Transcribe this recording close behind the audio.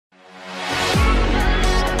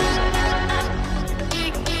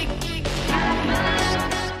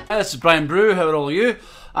Hi, this is Brian-Bru, how are all of you?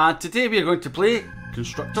 And today we are going to play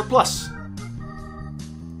Constructor Plus.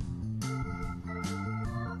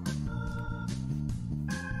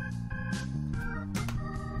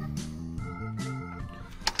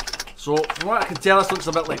 So, from what I can tell, this looks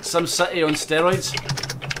a bit like SimCity on steroids.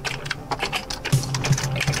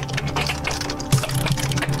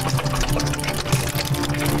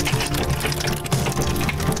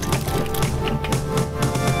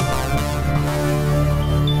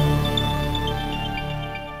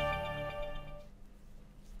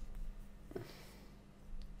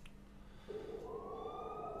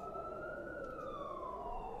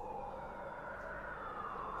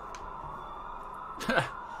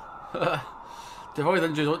 The void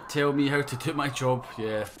ninjas don't tell me how to do my job,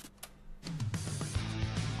 yeah.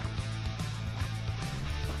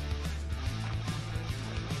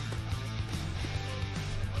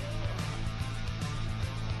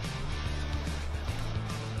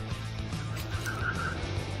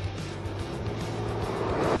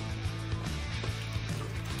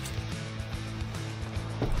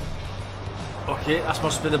 Okay, that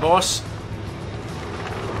must be the boss.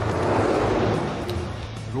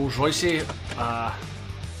 Rolls Royce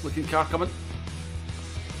looking car coming.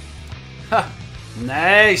 Ha!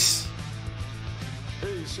 Nice!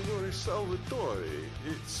 Hey, Signore Salvatore,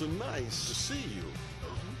 it's nice to see you.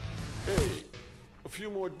 Hey, a few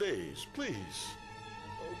more days, please.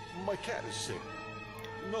 My cat is sick.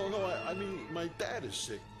 No, I mean, my dad is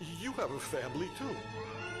sick. You have a family, too.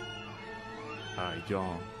 Hi,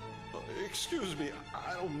 John. Excuse me,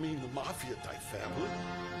 I don't mean the mafia-type family.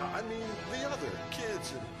 I mean the other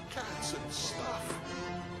kids and cats and stuff.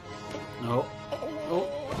 No. Oh.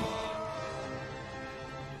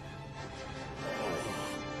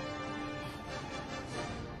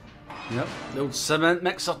 Yep, the old cement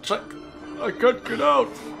mixer trick. I can't get out.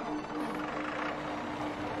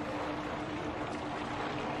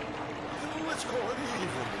 Let's call it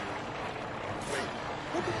even.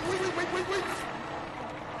 Wait.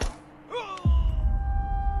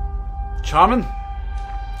 Charming.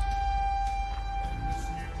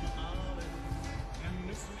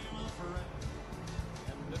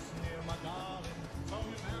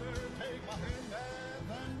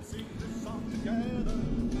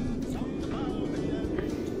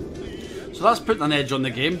 So that's putting an edge on the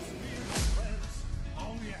game.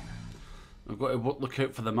 I've got to look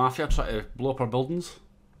out for the mafia try to blow up our buildings.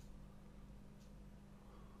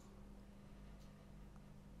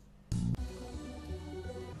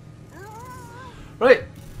 Right.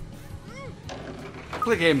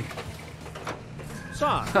 Play game.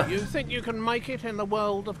 So, you think you can make it in the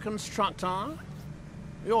world of Constructor?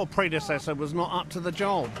 Your predecessor was not up to the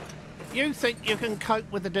job. You think you can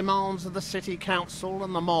cope with the demands of the city council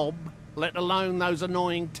and the mob, let alone those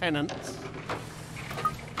annoying tenants?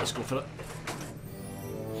 Let's go for it.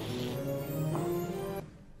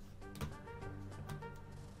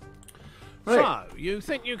 Right. So, you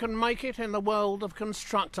think you can make it in the world of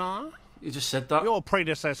Constructor? You just said that. Your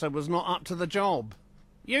predecessor was not up to the job.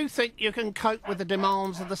 You think you can cope with the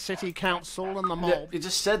demands of the city council and the mob? Yeah, you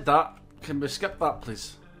just said that. Can we skip that,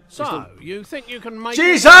 please? So, you think you can make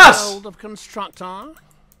Jesus! it in the world of Constructor?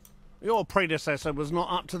 Your predecessor was not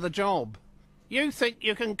up to the job. You think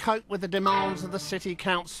you can cope with the demands of the city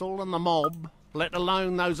council and the mob, let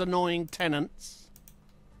alone those annoying tenants?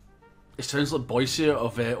 It sounds like Boise out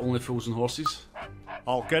of Only Fools and Horses.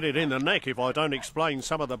 I'll get it in the neck if I don't explain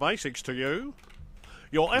some of the basics to you.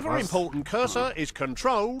 Your ever-important cursor is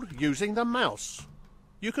controlled using the mouse.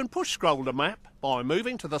 You can push-scroll the map by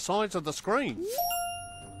moving to the sides of the screen.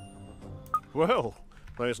 Well,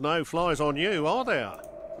 there's no flies on you, are there?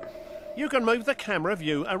 You can move the camera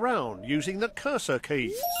view around using the cursor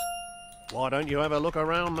keys. Why don't you have a look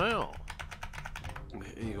around now?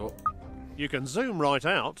 Here you go. You can zoom right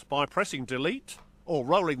out by pressing delete or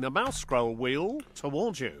rolling the mouse scroll wheel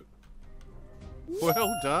towards you.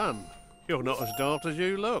 Well done. You're not as daft as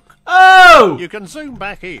you look. Oh! You can zoom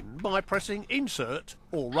back in by pressing insert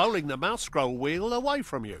or rolling the mouse scroll wheel away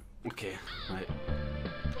from you. Okay, right.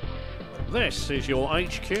 This is your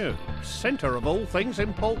HQ, centre of all things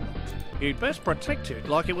important. You'd best protect it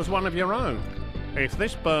like it was one of your own. If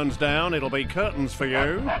this burns down, it'll be curtains for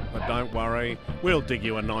you. But don't worry, we'll dig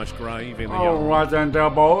you a nice grave in the yard. All right then, dear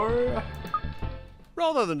boy.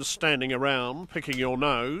 Rather than standing around picking your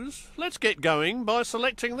nose, let's get going by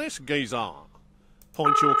selecting this geezer.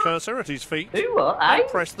 Point your cursor at his feet and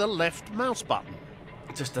press the left mouse button.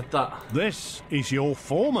 I just did that. This is your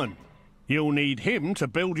foreman. You'll need him to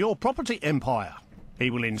build your property empire. He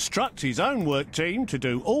will instruct his own work team to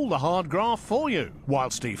do all the hard graft for you,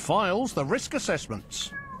 whilst he files the risk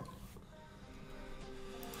assessments.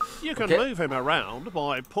 You can Okay. move him around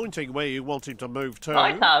by pointing where you want him to move to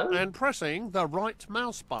Righto. and pressing the right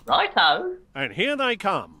mouse button. Righto. And here they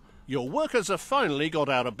come. Your workers have finally got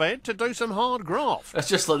out of bed to do some hard graft. It's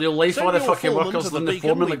just like real life. Send All the your fucking foreman workers to the in the beacon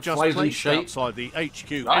foreman we've like just flies and placed shit. outside the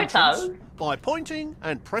HQ Righto. entrance by pointing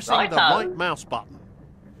and pressing the Righto. right mouse button.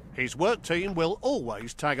 His work team will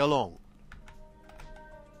always tag along.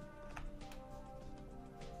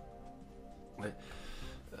 Right.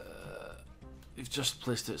 You've just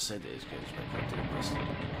placed it outside the HQ.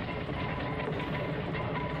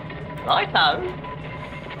 Righto.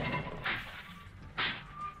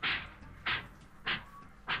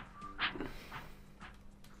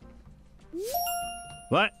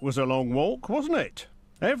 That was a long walk, wasn't it?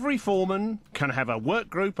 Every foreman can have a work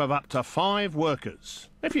group of up to 5 workers.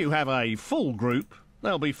 If you have a full group,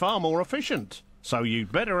 they'll be far more efficient. So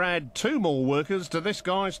you'd better add 2 more workers to this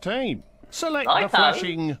guy's team. Select the Righto.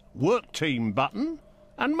 flashing Work Team button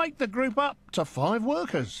and make the group up to 5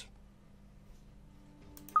 workers.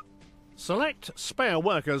 Select spare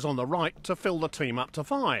workers on the right to fill the team up to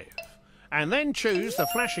 5. And then choose the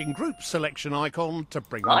flashing group selection icon to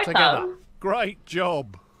bring them Righto. together. Great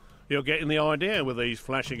job. You're getting the idea with these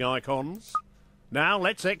flashing icons. Now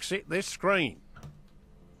let's exit this screen.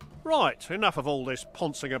 Right, enough of all this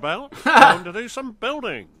poncing about. Time to do some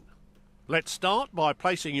building. Let's start by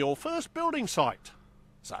placing your first building site.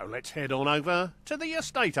 So let's head on over to the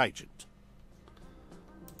estate agent.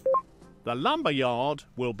 The lumber yard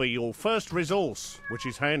will be your first resource, which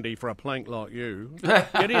is handy for a plank like you.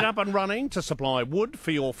 Get it up and running to supply wood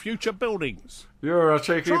for your future buildings. You're a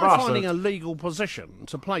cheeky Try bastard. finding a legal position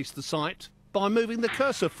to place the site by moving the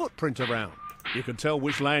cursor footprint around. You can tell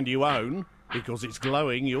which land you own because it's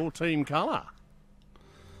glowing your team colour.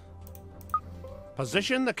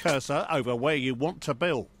 Position the cursor over where you want to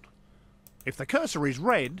build. If the cursor is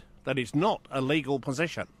red, then it's not a legal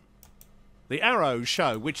position. The arrows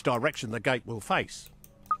show which direction the gate will face.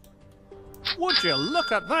 Would you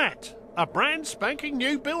look at that? A brand spanking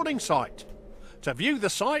new building site. To view the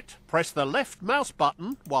site, press the left mouse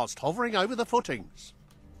button whilst hovering over the footings.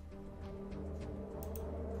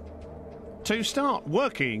 To start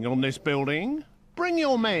working on this building, bring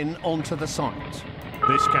your men onto the site.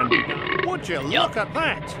 This can be done. Would you look at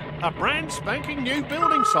that? A brand spanking new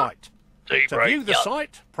building site. To view the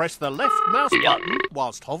site, press the left mouse button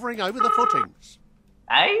whilst hovering over the footings.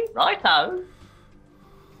 Hey, righto.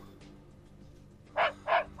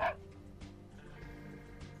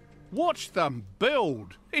 Watch them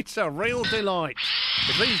build. It's a real delight.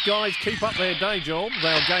 If these guys keep up their day job,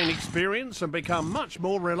 they'll gain experience and become much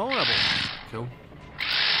more reliable. Cool.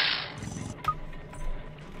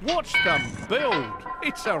 Watch them build.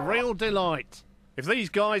 It's a real delight. If these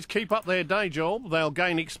guys keep up their day job, they'll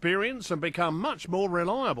gain experience and become much more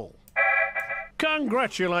reliable.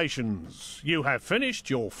 Congratulations! You have finished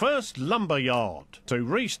your first lumber yard. To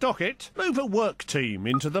restock it, move a work team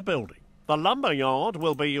into the building. The lumber yard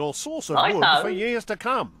will be your source of wood Righto. for years to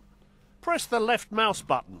come. Press the left mouse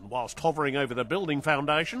button whilst hovering over the building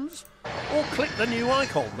foundations, or click the new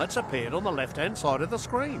icon that's appeared on the left-hand side of the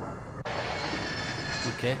screen.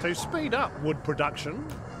 Okay. To speed up wood production,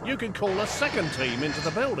 you can call a second team into the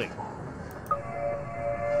building.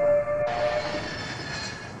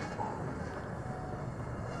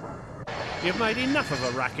 You've made enough of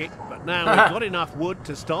a racket, but now we've got enough wood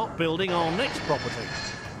to start building our next property.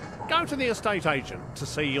 Go to the estate agent to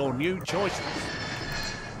see your new choices.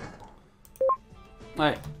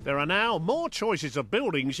 Right. There are now more choices of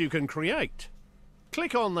buildings you can create.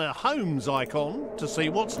 Click on the Homes icon to see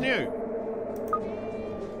what's new.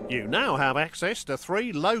 You now have access to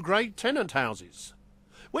 3 low-grade tenant houses.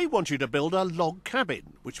 We want you to build a log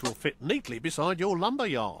cabin, which will fit neatly beside your lumber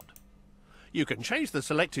yard. You can change the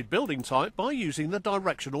selected building type by using the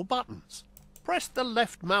directional buttons. Press the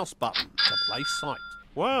left mouse button to place site.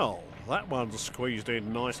 Well, that one's squeezed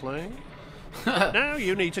in nicely. Now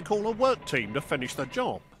you need to call a work team to finish the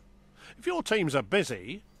job. If your teams are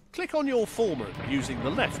busy, click on your foreman using the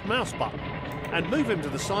left mouse button and move him to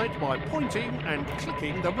the site by pointing and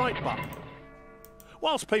clicking the right button.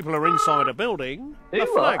 Whilst people are inside a building, a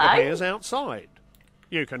flag appears outside.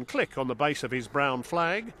 You can click on the base of his brown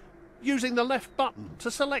flag using the left button to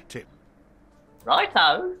select him.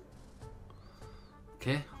 Righto.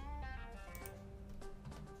 Okay.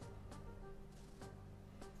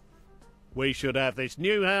 We should have this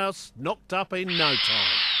new house knocked up in no time.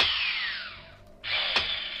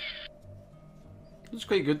 It's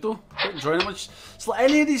quite good though. Quite enjoying it. It's like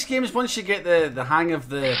any of these games, once you get the hang of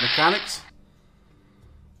the mechanics.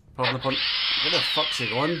 Probably put. Where the fuck's he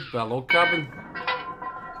going? With a log cabin?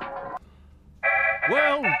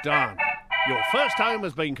 Well done. Your first home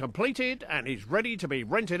has been completed and is ready to be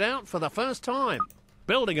rented out for the first time.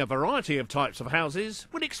 Building a variety of types of houses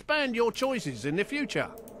will expand your choices in the future.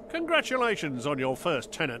 Congratulations on your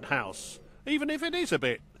first tenant house, even if it is a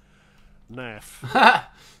bit naff.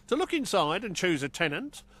 To look inside and choose a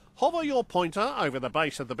tenant, hover your pointer over the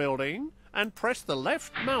base of the building and press the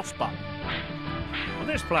left mouse button. Well,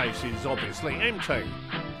 this place is obviously empty.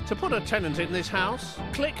 To put a tenant in this house,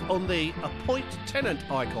 click on the Appoint Tenant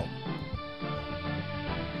icon.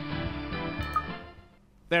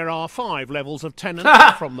 There are 5 levels of tenant,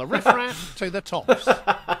 from the riffraff to the tops.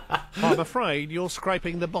 I'm afraid you're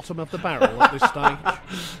scraping the bottom of the barrel at this stage.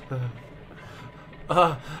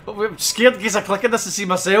 I'm scared in case I click on this to see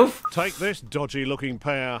myself. Take this dodgy-looking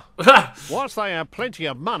pair. Whilst they have plenty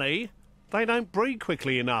of money, they don't breed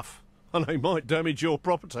quickly enough, and they might damage your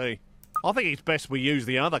property. I think it's best we use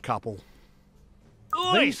the other couple.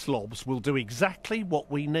 These slobs will do exactly what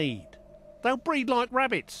we need. They'll breed like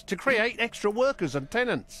rabbits to create extra workers and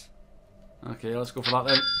tenants. Okay, let's go for that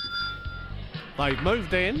then. They've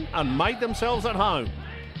moved in and made themselves at home.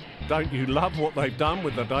 Don't you love what they've done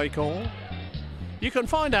with the decor? You can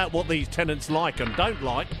find out what these tenants like and don't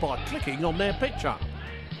like by clicking on their picture.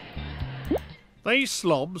 These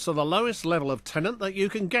slobs are the lowest level of tenant that you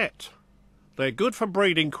can get. They're good for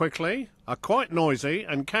breeding quickly, are quite noisy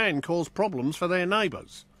and can cause problems for their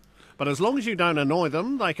neighbours. But as long as you don't annoy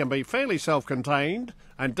them, they can be fairly self-contained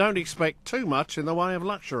and don't expect too much in the way of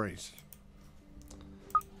luxuries.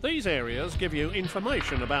 These areas give you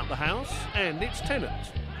information about the house and its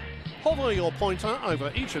tenant. Hover your pointer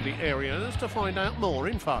over each of the areas to find out more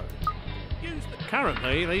info.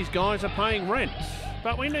 Currently, these guys are paying rents,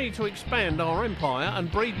 but we need to expand our empire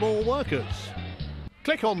and breed more workers.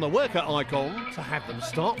 Click on the worker icon to have them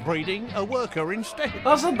start breeding a worker instead.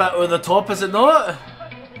 That's a bit over the top, is it not?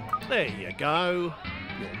 There you go.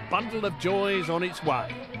 Your bundle of joy is on its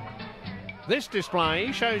way. This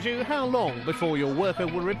display shows you how long before your worker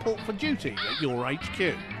will report for duty at your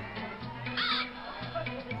HQ.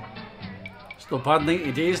 Still bad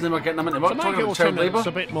 90 days and then we're getting them into work. To make Talking your about child tenants labour.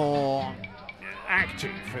 a bit more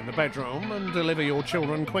active in the bedroom and deliver your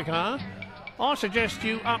children quicker, I suggest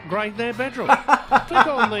you upgrade their bedroom. Click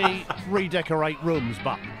on the Redecorate Rooms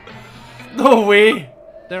button. No way!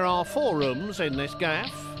 There are 4 rooms in this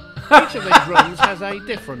gaff. Each of these rooms has a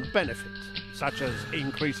different benefit, such as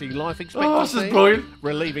increasing life Oh, this expectancy, is brilliant.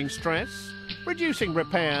 relieving stress, reducing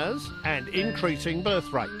repairs, and increasing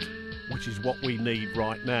birth rate, which is what we need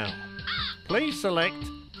right now. Please select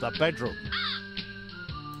the bedroom.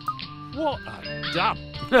 What a dump!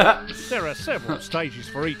 There are several stages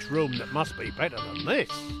for each room that must be better than this.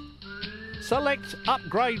 Select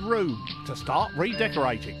Upgrade Room to start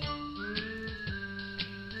redecorating.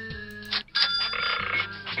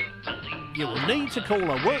 You will need to call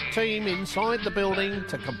a work team inside the building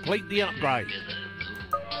to complete the upgrade.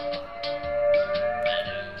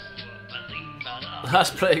 That's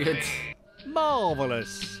pretty good.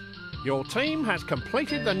 Marvellous! Your team has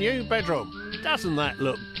completed the new bedroom. Doesn't that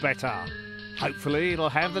look better? Hopefully it'll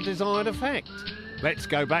have the desired effect. Let's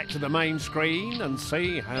go back to the main screen and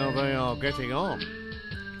see how they are getting on.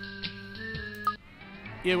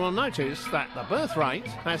 You will notice that the birth rate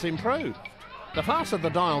has improved. The faster the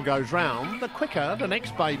dial goes round, the quicker the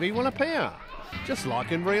next baby will appear. Just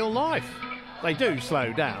like in real life. They do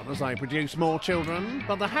slow down as they produce more children,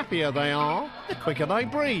 but the happier they are, the quicker they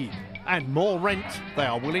breed, and more rent they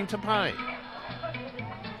are willing to pay.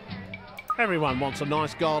 Everyone wants a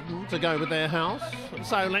nice garden to go with their house,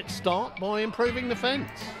 so let's start by improving the fence.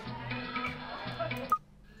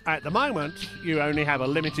 At the moment, you only have a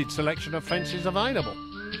limited selection of fences available.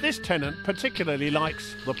 This tenant particularly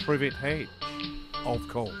likes the privet hedge, of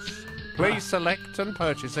course. Please select and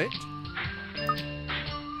purchase it.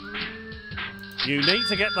 You need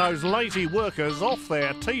to get those lazy workers off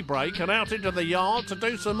their tea break and out into the yard to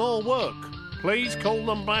do some more work. Please call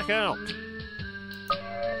them back out.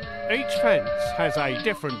 Each fence has a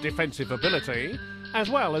different defensive ability, as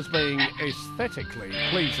well as being aesthetically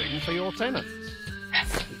pleasing for your tenants.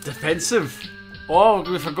 Defensive. Oh,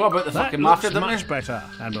 we forgot about the That fucking looks mafia, didn't much we? better,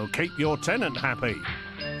 and will keep your tenant happy.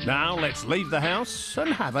 Now let's leave the house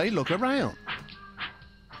and have a look around.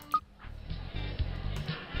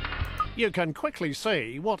 You can quickly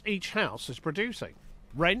see what each house is producing.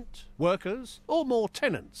 Rent, workers, or more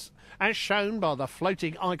tenants, as shown by the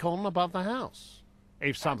floating icon above the house.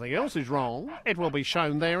 If something else is wrong, it will be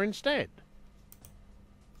shown there instead.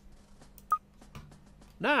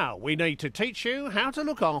 Now we need to teach you how to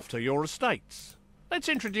look after your estates. Let's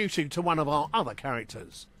introduce you to one of our other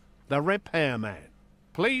characters, the repairman.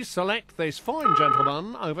 Please select this fine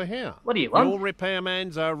gentleman over here. What do you want? Your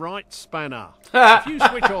repairman's a right spanner. If you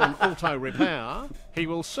switch on auto repair, he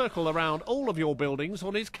will circle around all of your buildings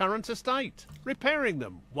on his current estate, repairing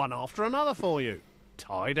them one after another for you.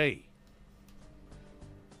 Tidy.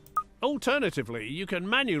 Alternatively, you can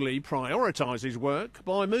manually prioritise his work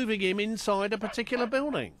by moving him inside a particular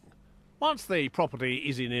building. Once the property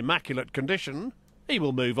is in immaculate condition, he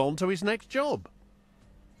will move on to his next job.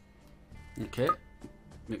 Okay.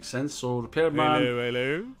 Makes sense. So, repairman.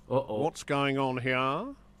 Hello. Uh-oh. What's going on here?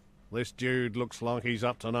 This dude looks like he's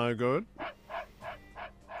up to no good.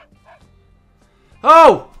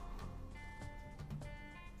 Oh!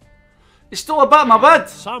 He stole a bit of my bed.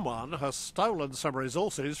 Someone has stolen some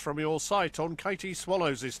resources from your site on Katie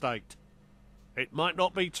Swallow's estate. It might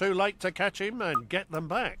not be too late to catch him and get them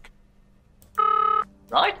back.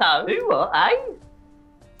 Righto. Who what, eh?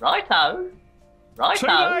 Righto. Righto.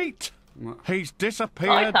 Too late! He's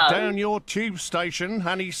disappeared Righto. down your tube station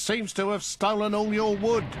and he seems to have stolen all your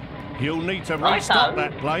wood. You'll need to Righto. restock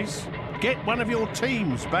that place. Get one of your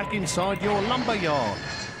teams back inside your lumber yard.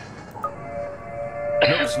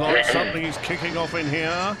 Looks like something is kicking off in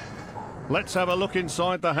here. Let's have a look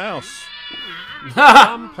inside the house.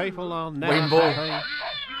 Some people are never Rainbow. happy.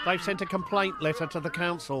 They've sent a complaint letter to the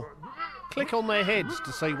council. Click on their heads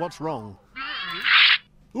to see what's wrong.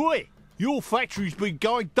 Oi! Your factory's been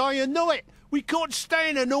going day and night. We can't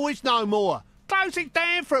stand the noise no more. Close it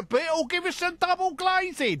down for a bit or give us some double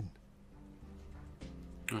glazing.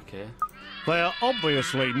 Okay. They're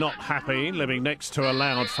obviously not happy living next to a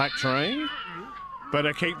loud factory.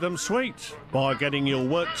 Better keep them sweet by getting your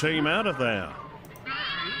work team out of there.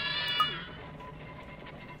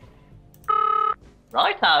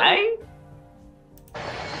 Righto. Eh?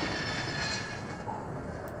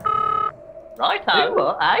 Righto. Who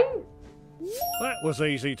what, eh? That was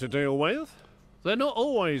easy to deal with. They're not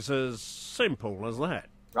always as simple as that.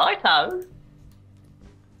 Righto.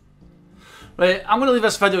 Right, I'm going to leave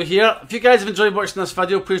this video here. If you guys have enjoyed watching this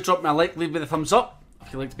video, please drop me a like, leave me the thumbs up.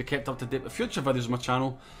 If you'd like to be kept up to date with future videos on my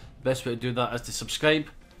channel, the best way to do that is to subscribe.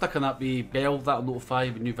 Click on that wee bell, that'll notify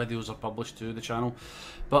when new videos are published to the channel.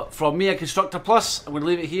 But from me and Constructor Plus, I'm going to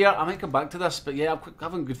leave it here. I might come back to this, but yeah, I'm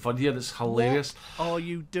having good fun here. It's hilarious. What are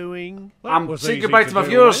you doing? That I'm was saying easy goodbye to my deal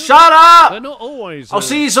viewers. with. Shut up! They're not always I'll as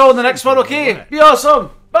see you all in the next one, simple as okay? that. Be awesome.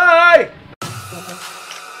 Bye!